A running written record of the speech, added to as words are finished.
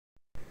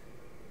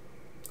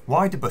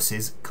Why do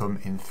buses come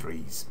in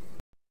threes?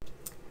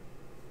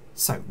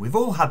 So we've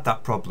all had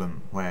that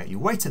problem where you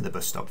wait at the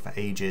bus stop for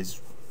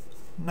ages,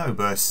 no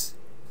bus,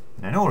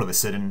 and then all of a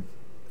sudden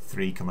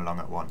 3 come along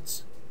at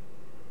once.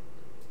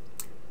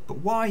 But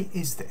why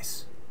is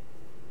this?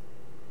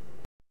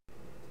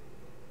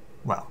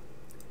 Well,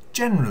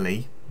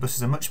 generally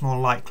buses are much more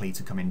likely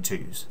to come in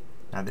twos.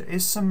 Now there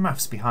is some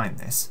maths behind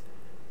this,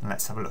 and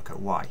let's have a look at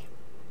why.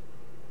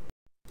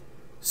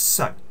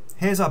 So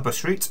here's our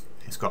bus route.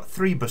 It's got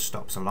 3 bus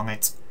stops along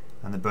it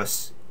and the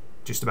bus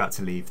just about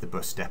to leave the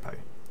bus depot.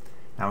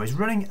 Now he's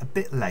running a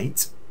bit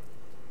late,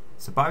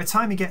 so by the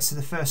time he gets to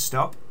the first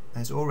stop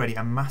there's already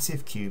a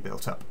massive queue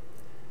built up.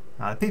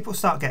 Now the people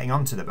start getting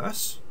onto the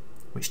bus,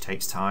 which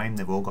takes time,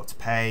 they've all got to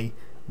pay,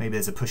 maybe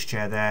there's a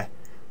pushchair there.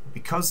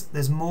 Because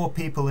there's more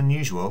people than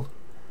usual,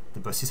 the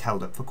bus is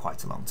held up for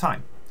quite a long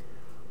time.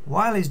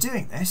 While he's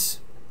doing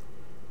this,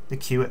 the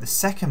queue at the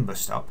second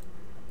bus stop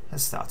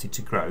has started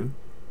to grow,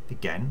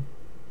 again,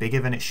 bigger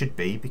than it should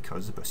be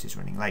because the bus is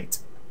running late.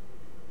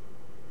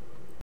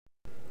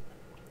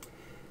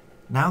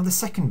 Now the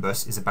second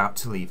bus is about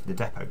to leave the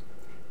depot.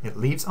 It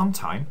leaves on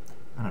time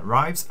and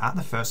arrives at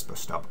the first bus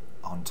stop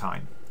on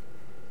time.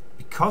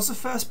 Because the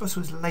first bus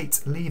was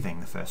late leaving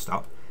the first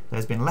stop,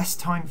 there's been less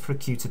time for a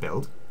queue to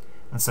build,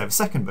 and so the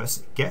second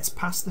bus gets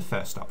past the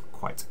first stop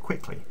quite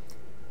quickly.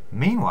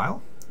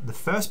 Meanwhile, the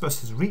first bus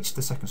has reached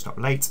the second stop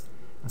late,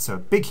 and so a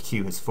big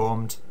queue has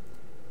formed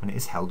and it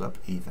is held up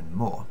even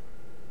more.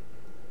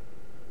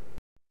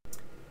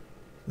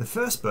 The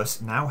first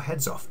bus now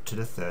heads off to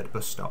the third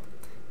bus stop.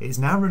 It is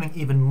now running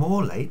even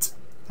more late,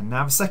 and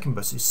now the second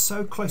bus is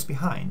so close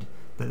behind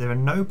that there are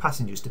no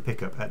passengers to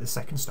pick up at the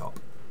second stop,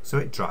 so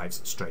it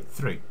drives straight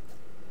through.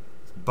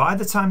 By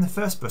the time the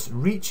first bus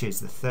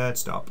reaches the third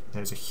stop,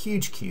 there's a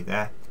huge queue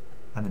there,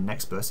 and the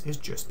next bus is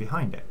just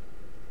behind it.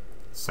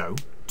 So,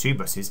 2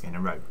 buses in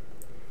a row.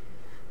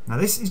 Now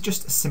this is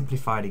just a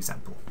simplified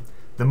example.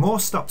 The more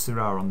stops there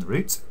are on the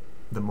route,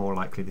 the more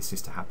likely this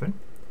is to happen,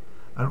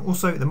 and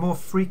also the more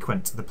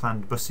frequent the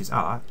planned buses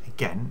are,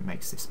 again,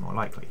 makes this more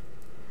likely.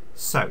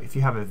 So if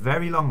you have a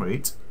very long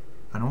route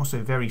and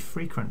also very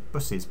frequent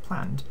buses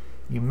planned,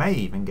 you may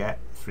even get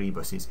 3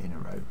 buses in a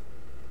row.